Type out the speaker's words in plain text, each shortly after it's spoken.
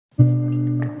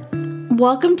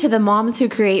Welcome to the Moms Who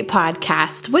Create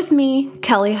podcast with me,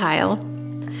 Kelly Heil.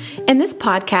 In this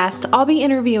podcast, I'll be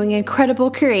interviewing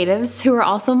incredible creatives who are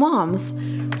also moms.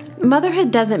 Motherhood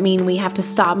doesn't mean we have to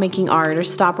stop making art or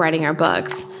stop writing our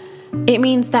books. It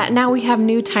means that now we have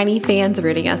new tiny fans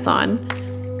rooting us on.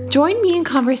 Join me in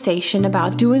conversation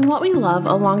about doing what we love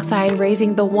alongside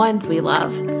raising the ones we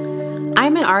love.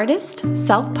 I'm an artist,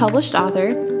 self-published author,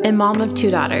 and mom of 2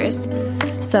 daughters.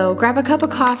 So grab a cup of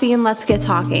coffee and let's get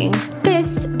talking.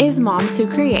 This is Moms Who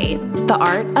Create, the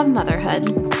art of motherhood.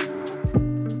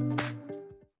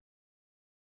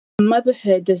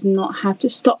 Motherhood does not have to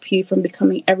stop you from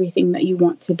becoming everything that you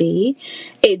want to be.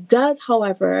 It does,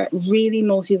 however, really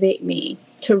motivate me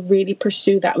to really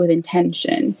pursue that with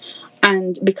intention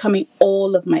and becoming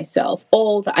all of myself,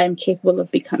 all that I am capable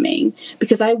of becoming,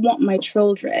 because I want my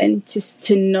children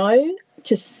to know,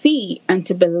 to see, and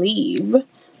to believe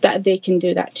that they can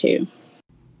do that too.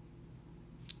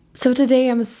 So today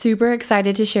I'm super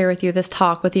excited to share with you this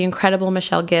talk with the incredible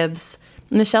Michelle Gibbs.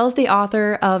 Michelle is the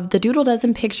author of the Doodle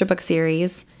Dozen picture book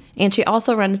series, and she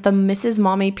also runs the Mrs.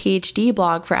 Mommy PhD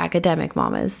blog for academic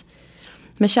mamas.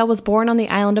 Michelle was born on the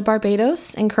island of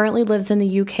Barbados and currently lives in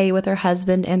the UK with her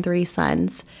husband and 3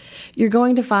 sons. You're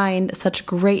going to find such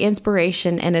great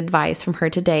inspiration and advice from her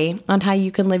today on how you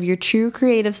can live your true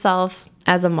creative self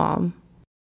as a mom.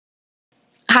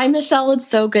 Hi, Michelle. It's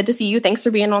so good to see you. Thanks for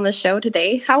being on the show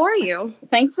today. How are you?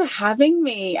 Thanks for having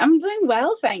me. I'm doing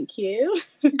well, thank you.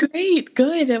 Great.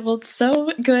 Good. Well, it's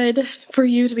so good for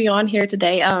you to be on here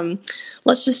today.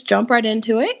 Let's just jump right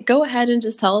into it. Go ahead and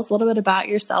just tell us a little bit about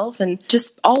yourself and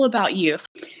just all about you.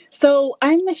 So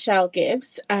I'm Michelle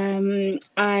Gibbs.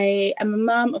 I am a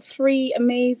mum of 3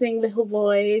 amazing little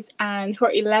boys, and who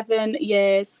are 11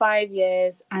 years, 5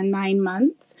 years, and 9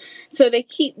 months. So they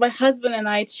keep my husband and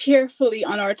I cheerfully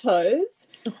on our toes.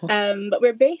 But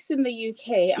we're based in the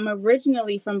UK. I'm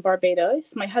originally from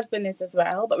Barbados. My husband is as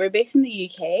well, but we're based in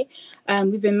the UK.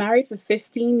 We've been married for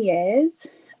 15 years.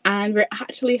 And we're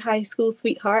actually high school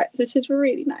sweethearts, which is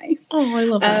really nice. Oh, I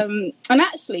love that. And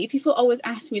actually, people always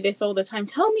ask me this all the time.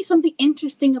 Tell me something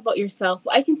interesting about yourself.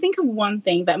 I can think of one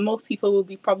thing that most people will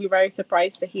be probably very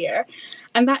surprised to hear.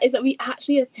 And that is that we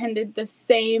actually attended the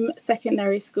same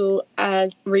secondary school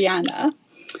as Rihanna.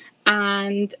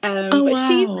 And but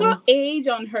she's got age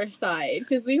on her side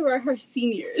because we were her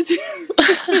seniors.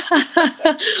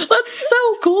 That's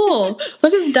so cool.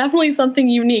 That is definitely something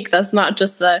unique. That's not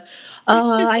just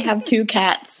I have 2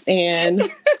 cats and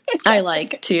I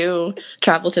like to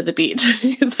travel to the beach.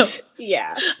 So,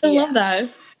 yeah, I love that.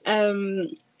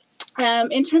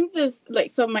 In terms of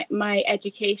my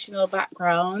educational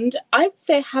background, I would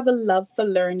say I have a love for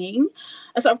learning,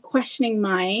 a sort of questioning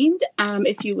mind,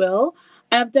 if you will.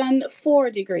 I've done 4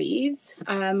 degrees,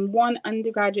 1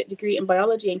 undergraduate degree in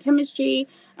biology and chemistry,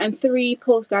 and 3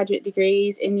 postgraduate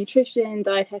degrees in nutrition,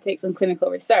 dietetics, and clinical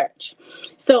research.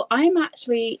 So I'm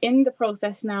actually in the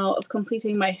process now of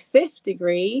completing my 5th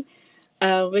degree,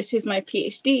 which is my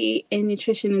PhD in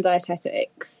nutrition and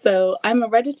dietetics. So I'm a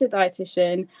registered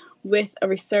dietitian with a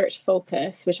research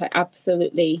focus, which I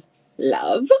absolutely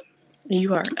love.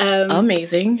 You are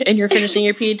amazing. And you're finishing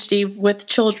your PhD with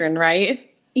children, right?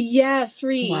 Yeah,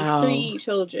 3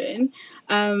 children,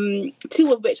 2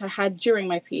 of which I had during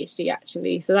my PhD,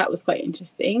 actually. So that was quite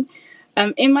interesting.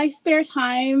 In my spare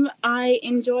time, I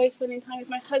enjoy spending time with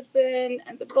my husband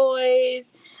and the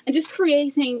boys and just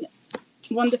creating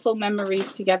wonderful memories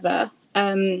together.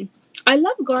 I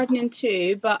love gardening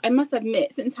too, but I must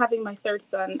admit, since having my 3rd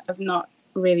son, I've not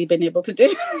really been able to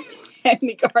do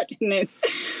any gardening.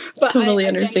 But totally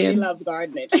understand. I love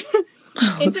gardening.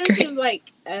 In terms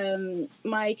of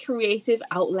my creative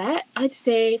outlet, I'd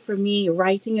say for me,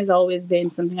 writing has always been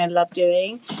something I love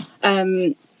doing.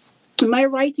 My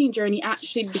writing journey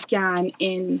actually began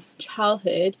in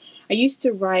childhood. I used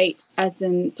to write as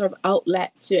an sort of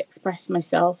outlet to express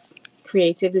myself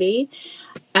creatively.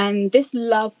 And this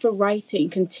love for writing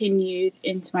continued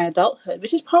into my adulthood,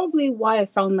 which is probably why I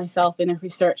found myself in a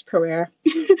research career.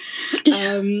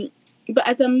 But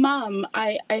as a mum,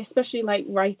 I especially like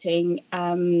writing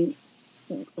under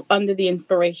the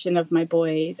inspiration of my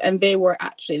boys. And they were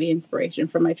actually the inspiration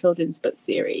for my children's book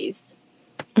series.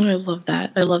 Oh, I love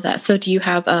that. I love that. So do you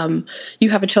have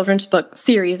a children's book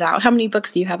series out? How many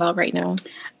books do you have out right now?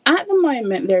 At the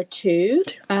moment, there are 2.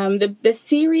 The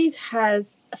series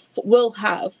will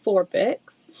have 4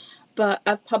 books, but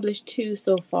I've published 2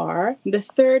 so far. The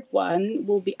 3rd one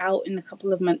will be out in a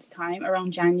couple of months' time,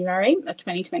 around January of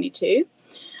 2022.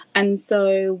 And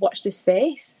so watch this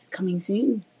space, coming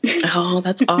soon. Oh,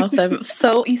 that's awesome.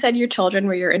 So you said your children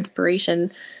were your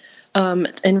inspiration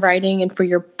in writing and for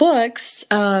your books.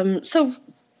 So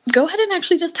go ahead and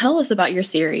actually just tell us about your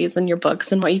series and your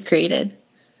books and what you've created.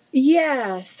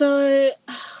 Yeah, so,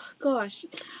 gosh,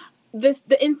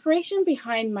 the inspiration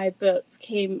behind my books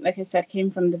came, like I said, came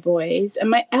from the boys. And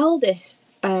my eldest,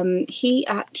 he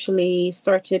actually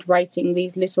started writing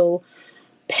these little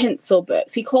pencil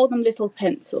books. He called them little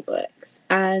pencil books.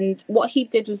 And what he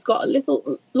did was got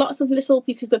lots of little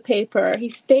pieces of paper. He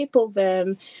stapled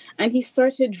them and he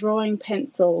started drawing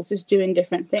pencils, just doing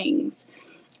different things.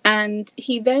 And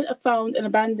he then found an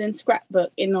abandoned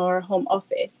scrapbook in our home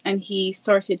office, and he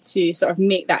started to sort of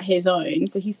make that his own.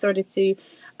 So he started to,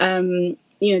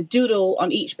 doodle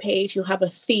on each page. He'll have a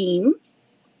theme,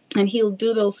 and he'll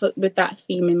doodle with that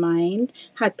theme in mind.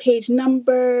 Had page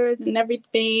numbers and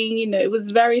everything. It was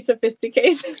very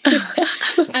sophisticated.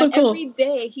 And cool. Every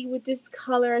day he would just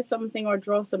color something or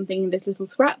draw something in this little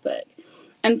scrapbook.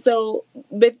 And so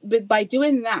by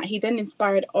doing that, he then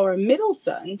inspired our middle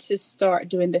son to start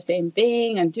doing the same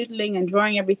thing and doodling and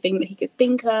drawing everything that he could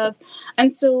think of.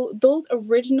 And so those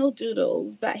original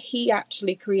doodles that he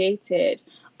actually created,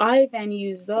 I then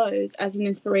used those as an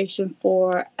inspiration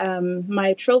for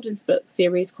my children's book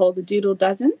series called The Doodle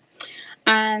Dozen.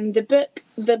 And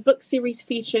the book series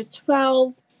features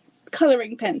 12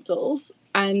 coloring pencils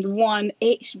and 1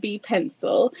 HB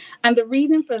pencil. And the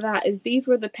reason for that is these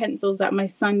were the pencils that my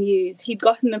son used. He'd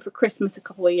gotten them for Christmas a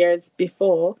couple of years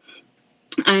before.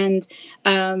 And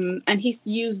he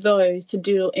used those to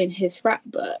doodle in his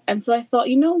scrapbook. And so I thought,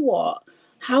 you know what?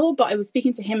 How about, I was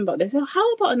speaking to him about this, so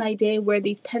how about an idea where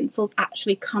these pencils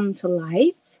actually come to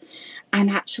life and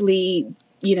actually,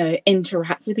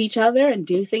 interact with each other and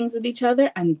do things with each other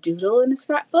and doodle in a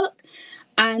scrapbook?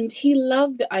 And he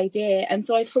loved the idea. And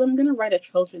so I told him, I'm going to write a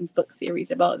children's book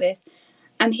series about this.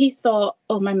 And he thought,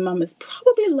 oh, my mum has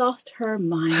probably lost her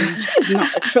mind. She's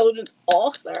not a children's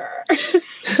author.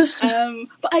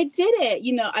 But I did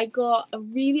it. I got a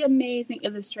really amazing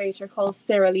illustrator called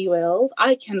Sarah Lee Wills.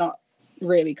 I cannot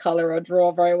really color or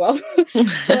draw very well.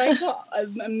 So I got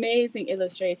an amazing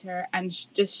illustrator and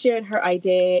just shared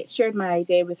my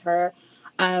idea with her.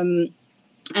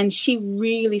 And she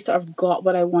really sort of got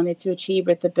what I wanted to achieve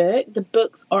with the book. The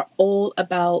books are all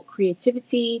about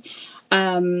creativity,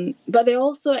 but they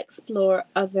also explore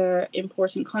other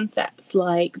important concepts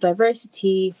like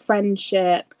diversity,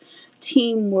 friendship,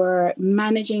 teamwork,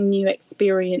 managing new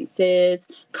experiences,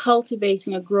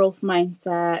 cultivating a growth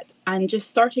mindset, and just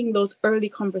starting those early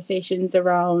conversations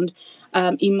around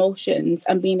emotions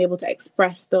and being able to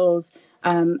express those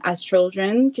as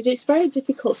children, because it's very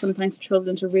difficult sometimes for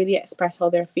children to really express how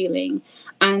they're feeling.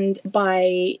 And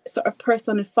by sort of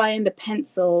personifying the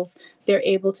pencils, they're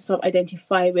able to sort of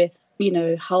identify with,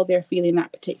 how they're feeling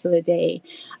that particular day.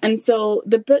 And so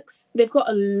the books, they've got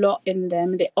a lot in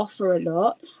them. They offer a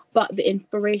lot, but the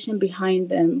inspiration behind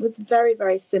them was very,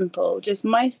 very simple. Just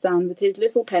my son with his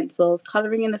little pencils,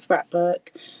 colouring in the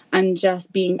scrapbook, and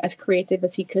just being as creative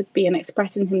as he could be and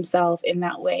expressing himself in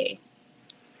that way.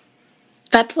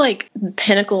 That's like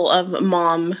pinnacle of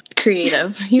mom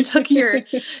creative. You took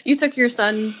your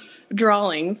son's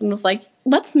drawings and was like,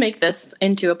 let's make this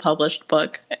into a published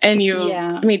book. And you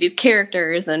made these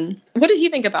characters. And what did he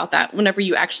think about that whenever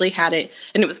you actually had it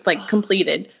and it was like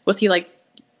completed? Was he like,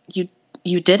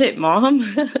 you did it, Mom?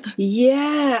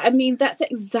 Yeah, I mean, that's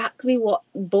exactly what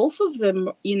both of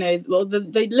them,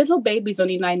 the little baby's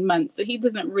only 9 months, so he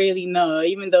doesn't really know,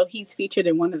 even though he's featured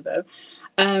in one of them.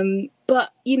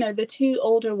 But, the two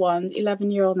older ones,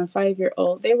 11-year-old and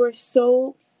 5-year-old, they were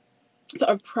so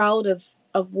sort of proud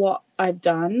of what I've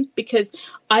done, because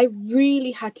I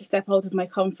really had to step out of my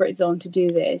comfort zone to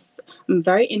do this. I'm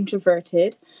very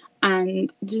introverted,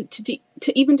 and to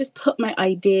even just put my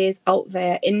ideas out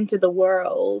there into the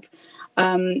world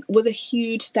was a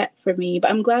huge step for me.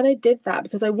 But I'm glad I did that,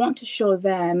 because I want to show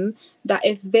them that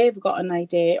if they've got an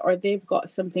idea or they've got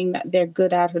something that they're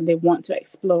good at or they want to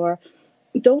explore,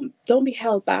 don't be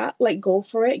held back. Like, go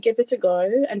for it, give it a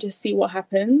go, and just see what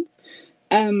happens.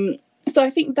 So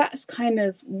I think that's kind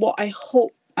of what I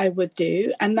hope I would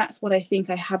do, and that's what I think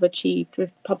I have achieved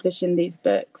with publishing these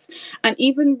books. And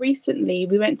even recently,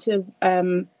 we went to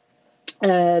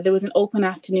there was an open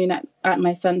afternoon at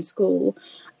my son's school,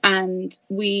 and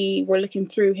we were looking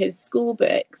through his school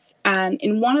books, and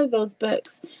in one of those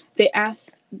books they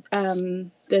asked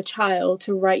the child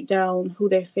to write down who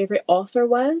their favorite author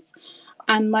was,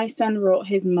 and my son wrote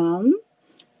his mom.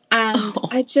 And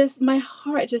my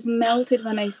heart just melted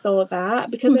when I saw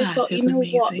that, because I thought,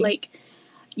 amazing. What, like,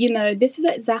 this is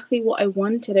exactly what I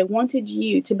wanted. I wanted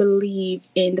you to believe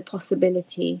in the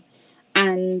possibility.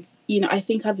 And, I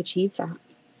think I've achieved that.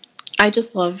 I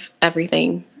just love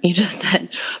everything you just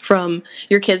said, from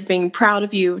your kids being proud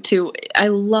of you to, I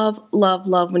love, love,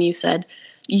 love when you said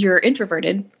you're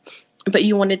introverted, but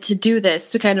you wanted to do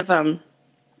this to kind of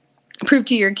prove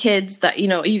to your kids that,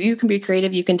 you can be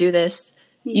creative, you can do this,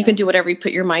 you can do whatever you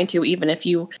put your mind to, even if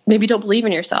you maybe don't believe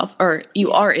in yourself or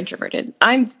you are introverted.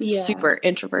 I'm super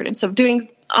introverted. So doing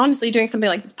something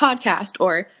like this podcast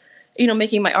or,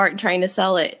 making my art and trying to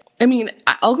sell it. I mean,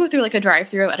 I'll go through like a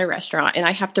drive-through at a restaurant and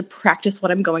I have to practice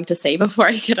what I'm going to say before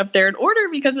I get up there and order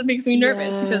because it makes me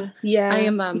nervous because I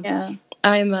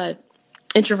am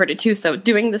introverted too. So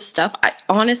doing this stuff, I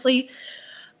honestly,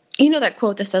 that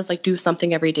quote that says like, do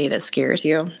something every day that scares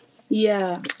you.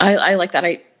 Yeah. I like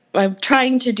that. I'm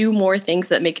trying to do more things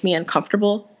that make me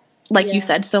uncomfortable, like you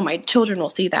said, so my children will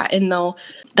see that and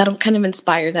that'll kind of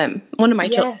inspire them. One of my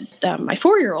children, my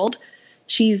 4-year-old,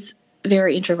 she's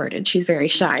very introverted. She's very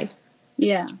shy.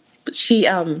 Yeah. But she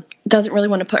doesn't really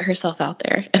want to put herself out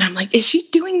there. And I'm like, is she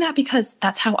doing that because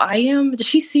that's how I am? Does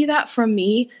she see that from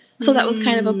me? So that was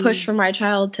kind of a push for my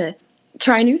child to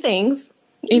try new things,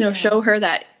 show her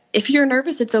that if you're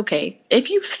nervous, it's okay.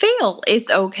 If you fail, it's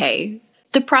okay.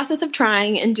 The process of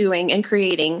trying and doing and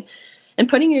creating and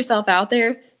putting yourself out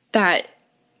there, that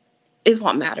is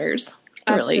what matters.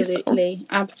 Absolutely.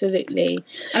 Absolutely.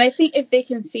 And I think if they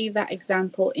can see that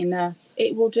example in us,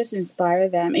 it will just inspire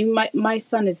them. I mean, my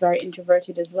son is very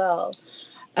introverted as well.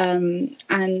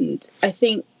 And I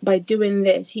think by doing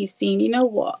this, he's seen, you know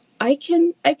what, I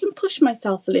can push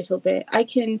myself a little bit. I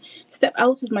can step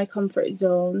out of my comfort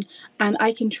zone and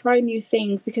I can try new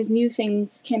things, because new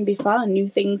things can be fun. New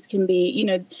things can be,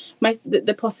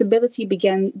 the possibility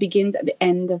begins at the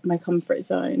end of my comfort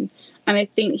zone. And I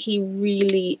think he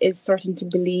really is starting to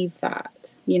believe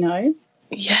that,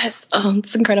 Yes.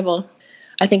 It's incredible.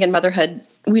 I think in motherhood,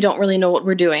 we don't really know what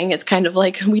we're doing. It's kind of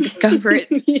like we discover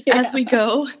it as we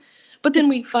go. But then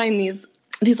we find these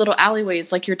little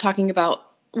alleyways like you're talking about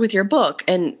with your book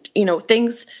and,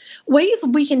 ways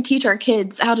we can teach our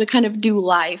kids how to kind of do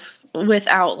life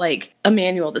without like a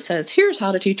manual that says, here's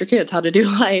how to teach your kids how to do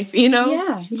life,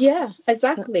 Yeah,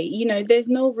 exactly. There's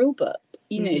no rule book.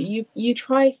 You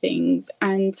try things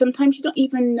and sometimes you don't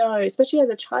even know, especially as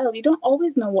a child, you don't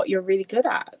always know what you're really good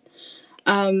at.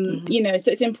 So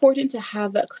it's important to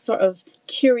have that sort of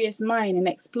curious mind and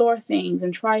explore things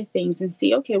and try things and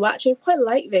see, okay, well, actually I quite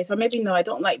like this, or maybe no, I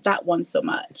don't like that one so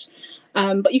much.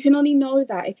 But you can only know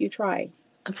that if you try.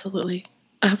 Absolutely.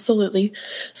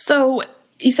 So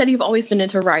you said you've always been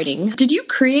into writing. Did you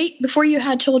create before you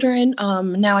had children?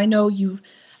 Now I know you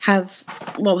have,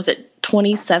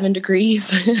 27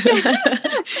 degrees.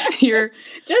 You're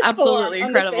just absolutely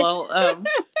incredible.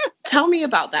 Tell me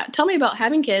about that. Tell me about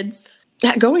having kids,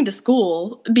 going to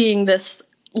school, being this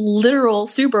literal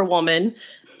superwoman,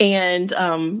 and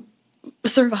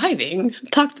surviving.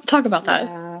 Talk about that.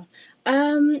 Yeah.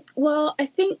 Well, I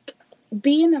think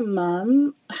being a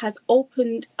mum has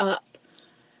opened up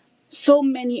so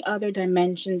many other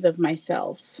dimensions of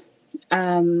myself.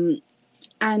 And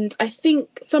I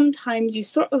think sometimes you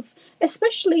sort of,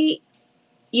 especially,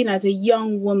 as a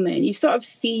young woman, you sort of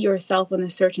see yourself on a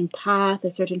certain path,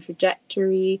 a certain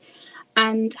trajectory.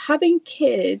 And having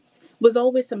kids was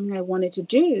always something I wanted to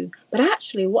do. But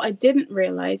actually, what I didn't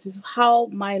realize was how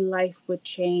my life would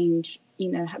change,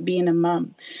 being a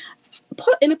mum.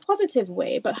 In a positive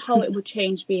way, but how it would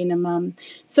change being a mum.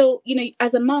 So,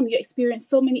 as a mum, you experience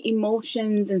so many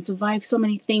emotions and survive so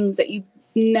many things that you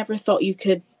never thought you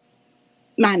could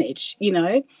manage,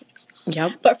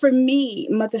 Yep. But for me,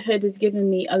 motherhood has given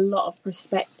me a lot of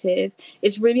perspective.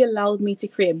 It's really allowed me to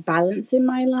create balance in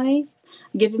my life,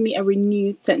 given me a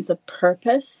renewed sense of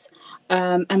purpose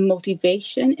and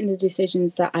motivation in the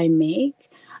decisions that I make.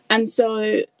 And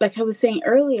so, like I was saying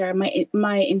earlier,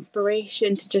 my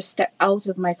inspiration to just step out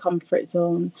of my comfort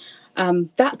zone,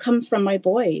 that comes from my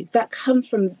boys. That comes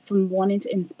from wanting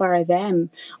to inspire them.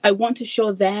 I want to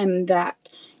show them that,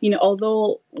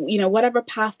 although, whatever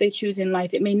path they choose in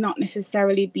life, it may not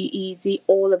necessarily be easy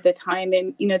all of the time.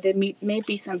 And, there may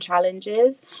be some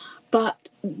challenges. But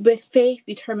with faith,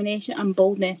 determination, and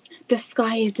boldness, the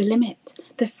sky is the limit.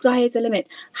 The sky is the limit.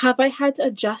 Have I had to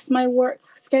adjust my work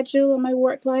schedule and my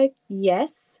work life?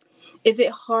 Yes. Is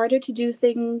it harder to do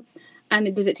things?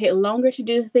 And does it take longer to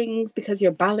do things because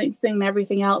you're balancing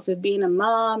everything else with being a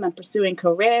mom and pursuing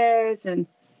careers and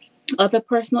other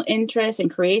personal interests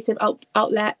and creative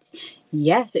outlets?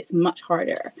 Yes, it's much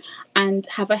harder. And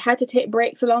have I had to take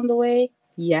breaks along the way?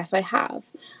 Yes, I have.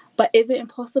 But is it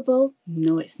impossible?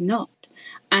 No, it's not.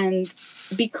 And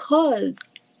because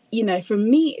you know, for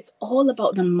me, it's all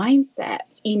about the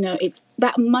mindset. You know, it's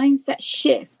that mindset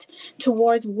shift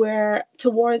towards,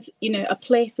 you know, a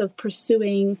place of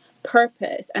pursuing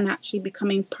purpose and actually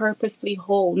becoming purposefully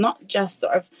whole, not just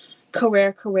sort of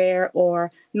career,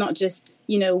 or not just,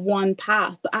 you know, one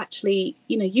path, but actually,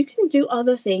 you know, you can do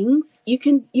other things. You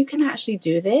can actually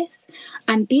do this.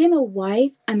 And being a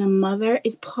wife and a mother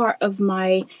is part of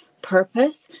my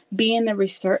purpose. Being a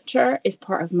researcher is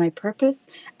part of my purpose,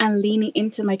 and leaning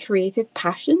into my creative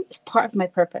passion is part of my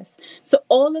purpose. So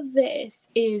all of this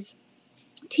is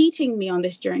teaching me on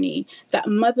this journey that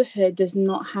motherhood does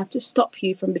not have to stop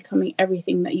you from becoming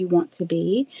everything that you want to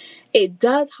be. It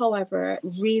does, however,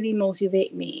 really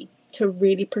motivate me to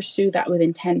really pursue that with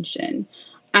intention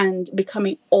and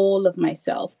becoming all of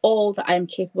myself, all that I am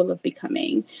capable of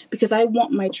becoming, because I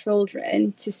want my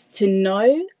children to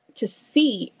know, to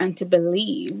see, and to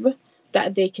believe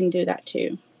that they can do that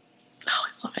too. Oh,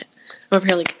 I love it. I'm over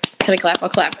here like, can I clap? I'll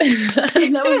clap.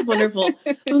 That was wonderful.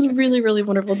 It was really, really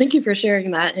wonderful. Thank you for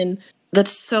sharing that. And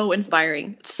that's so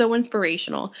inspiring. So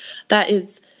inspirational. That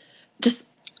is just,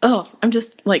 I'm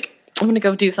just like, I'm going to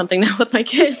go do something now with my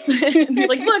kids. And be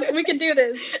like, look, we can do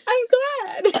this.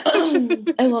 I'm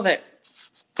glad. I love it.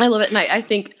 I love it. And I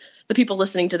think the people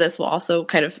listening to this will also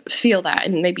kind of feel that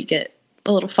and maybe get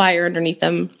a little fire underneath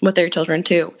them with their children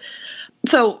too.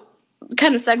 So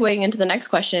kind of segueing into the next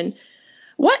question,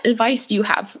 what advice do you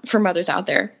have for mothers out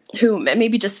there who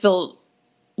maybe just feel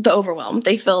the overwhelm?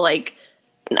 They feel like,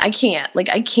 I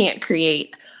can't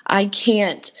create. I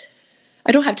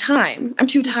don't have time. I'm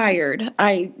too tired.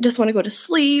 I just want to go to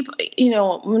sleep. You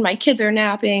know, when my kids are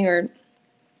napping, or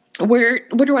where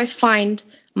do I find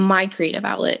my creative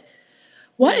outlet?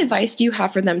 What advice do you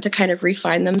have for them to kind of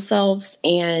refine themselves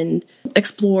and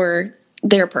explore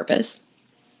their purpose?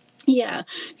 Yeah.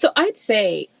 So I'd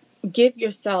say give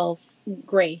yourself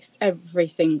grace every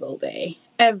single day.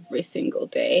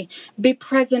 Be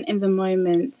present in the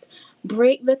moment.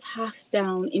 Break the tasks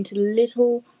down into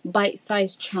little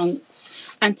bite-sized chunks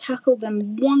and tackle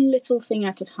them one little thing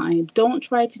at a time. Don't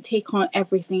try to take on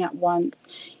everything at once.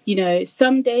 You know,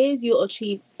 some days you'll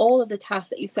achieve all of the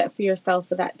tasks that you set for yourself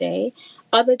for that day.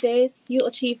 Other days you'll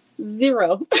achieve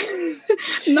zero.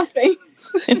 Nothing.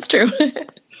 It's true.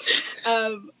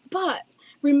 But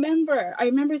remember, I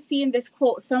remember seeing this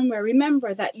quote somewhere.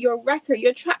 Remember that your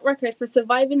track record for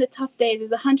surviving the tough days is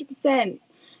 100%.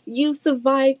 You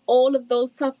survived all of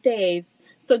those tough days.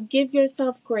 So give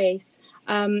yourself grace.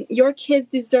 Your kids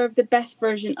deserve the best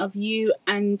version of you.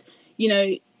 And, you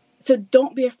know, so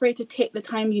don't be afraid to take the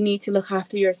time you need to look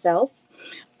after yourself.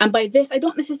 And by this, I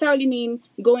don't necessarily mean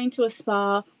going to a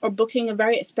spa or booking a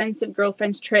very expensive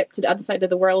girlfriend's trip to the other side of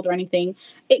the world or anything.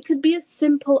 It could be as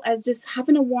simple as just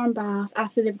having a warm bath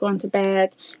after they've gone to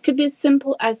bed. It could be as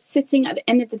simple as sitting at the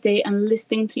end of the day and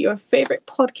listening to your favorite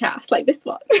podcast like this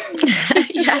one.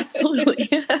 Yeah, absolutely.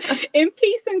 In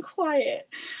peace and quiet.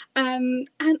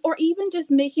 Or even just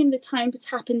making the time to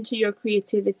tap into your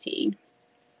creativity.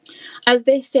 As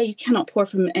they say, you cannot pour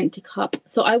from an empty cup.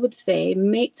 So I would say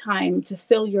make time to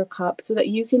fill your cup so that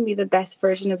you can be the best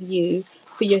version of you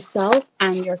for yourself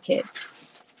and your kids.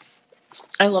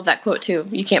 I love that quote too.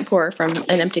 You can't pour from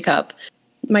an empty cup.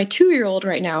 My 2-year-old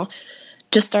right now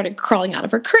just started crawling out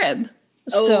of her crib.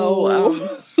 So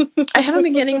I haven't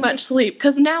been getting much sleep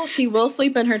because now she will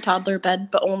sleep in her toddler bed,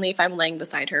 but only if I'm laying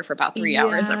beside her for about 3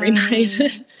 hours every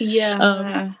night.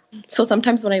 Yeah. So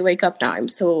sometimes when I wake up now,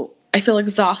 I feel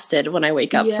exhausted when I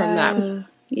wake up from that.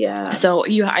 Yeah. So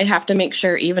I have to make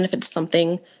sure, even if it's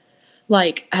something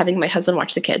like having my husband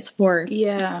watch the kids for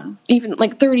even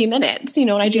like 30 minutes, you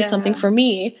know, and I do something for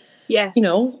me. Yes. You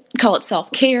know, call it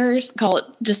self-care, call it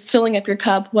just filling up your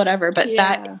cup, whatever. But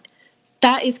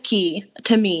that is key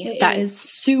to me. That is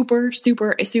super,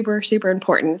 super, super, super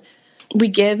important. We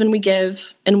give and we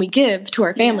give and we give to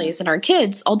our families and our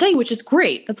kids all day, which is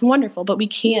great. That's wonderful. But we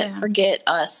can't forget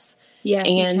us. Yes,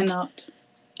 and you cannot.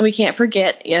 We can't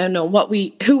forget, you know,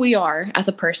 who we are as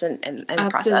a person in the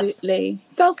process. Absolutely.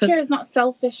 Self-care is not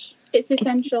selfish. It's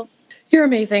essential. You're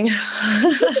amazing.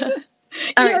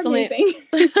 All right, amazing.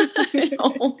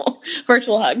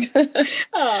 Virtual hug.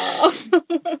 Oh.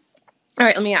 All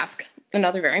right, let me ask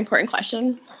another very important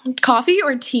question. Coffee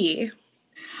or tea?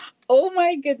 Oh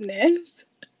my goodness.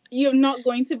 You're not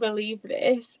going to believe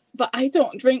this, but I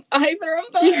don't drink either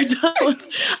of them. You don't?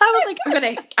 I was like,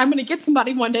 I'm gonna get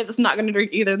somebody one day that's not gonna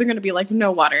drink either. They're gonna be like,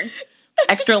 no water,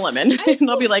 extra lemon. And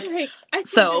I'll be like, drink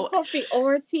coffee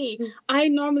or tea. I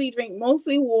normally drink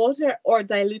mostly water or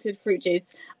diluted fruit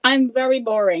juice. I'm very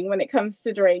boring when it comes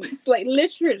to drinks. Like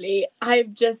literally, I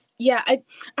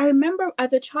remember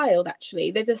as a child,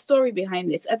 actually, there's a story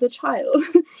behind this. As a child,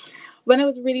 when I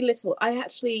was really little, I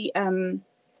actually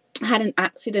had an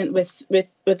accident with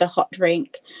a hot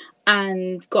drink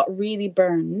and got really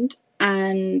burned.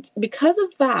 And because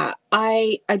of that,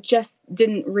 I just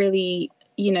didn't really,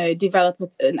 develop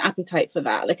an appetite for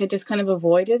that. Like I just kind of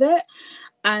avoided it.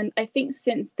 And I think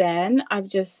since then I've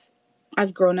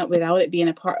grown up without it being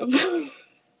a part of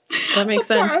that makes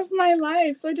sense. Part of my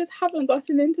life. So I just haven't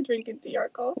gotten into drinking tea or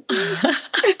coffee.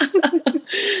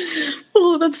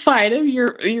 Well, that's fine.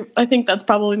 I think that's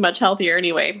probably much healthier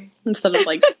anyway, instead of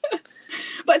like.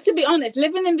 But to be honest,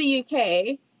 living in the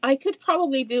UK, I could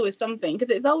probably do with something because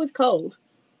it's always cold.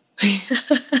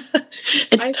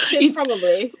 I should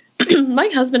probably. My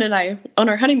husband and I, on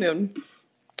our honeymoon,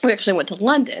 we actually went to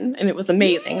London, and it was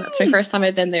amazing. Yay! That's my first time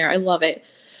I've been there. I love it.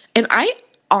 And I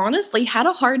honestly had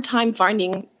a hard time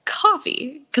finding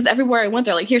coffee because everywhere I went,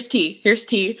 they're like, here's tea, have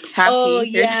tea.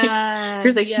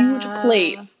 Here's a huge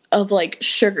plate of like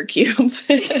sugar cubes.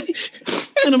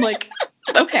 And I'm like,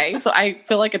 okay. So I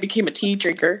feel like I became a tea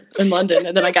drinker in London.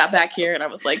 And then I got back here and I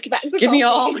was like, give me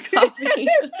all the coffee.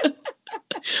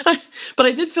 But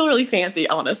I did feel really fancy,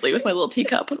 honestly, with my little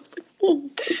teacup. And I was like,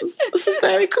 this is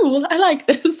very cool. I like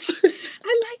this.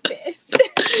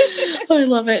 I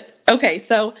love it. Okay,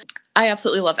 so I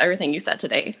absolutely love everything you said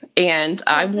today. And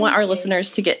I want our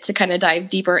listeners to get to kind of dive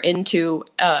deeper into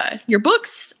your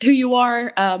books, who you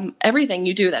are, everything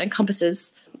you do that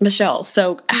encompasses Michelle.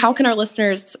 So how can our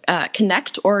listeners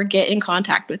connect or get in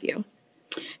contact with you?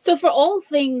 So for all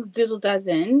things Doodle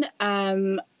Dozen,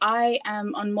 I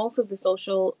am on most of the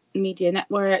social media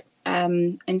networks,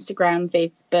 Instagram,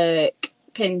 Facebook,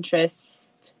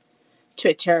 Pinterest,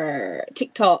 Twitter,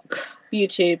 TikTok,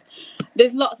 YouTube.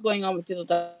 There's lots going on with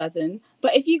Doodle Dozen.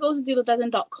 But if you go to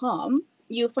doodledozen.com,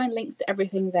 you'll find links to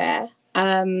everything there.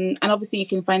 And obviously you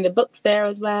can find the books there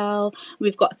as well.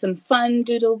 We've got some fun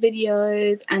doodle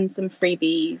videos and some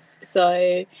freebies.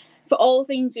 So for all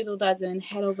things Doodle Dozen,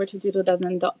 head over to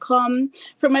doodledozen.com.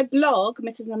 For my blog,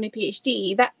 Mrs. Mummy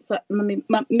PhD, that's at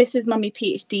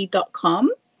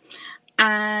mrsmummyphd.com.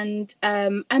 And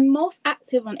I'm most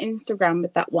active on Instagram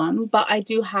with that one, but I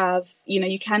do have,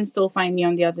 you can still find me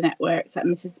on the other networks at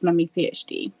Mrs. Mummy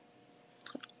PhD.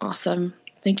 Awesome.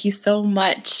 Thank you so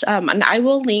much. And I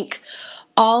will link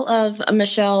all of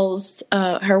Michelle's,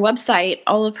 her website,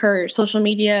 all of her social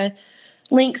media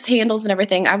links, handles, and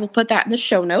everything. I will put that in the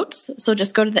show notes. So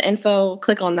just go to the info,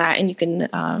 click on that, and you can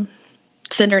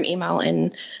send her an email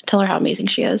and tell her how amazing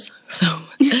she is. So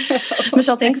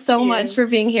Michelle, thanks so much for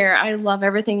being here. I love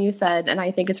everything you said, and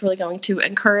I think it's really going to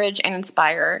encourage and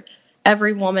inspire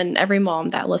every woman, every mom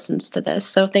that listens to this.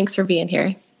 So thanks for being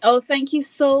here. Oh, thank you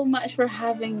so much for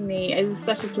having me. It was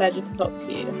such a pleasure to talk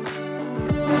to you.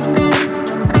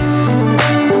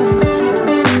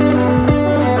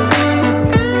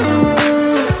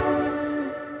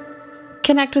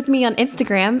 Connect with me on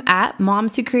Instagram at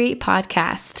Moms Who Create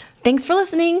Podcast. Thanks for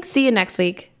listening. See you next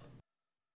week.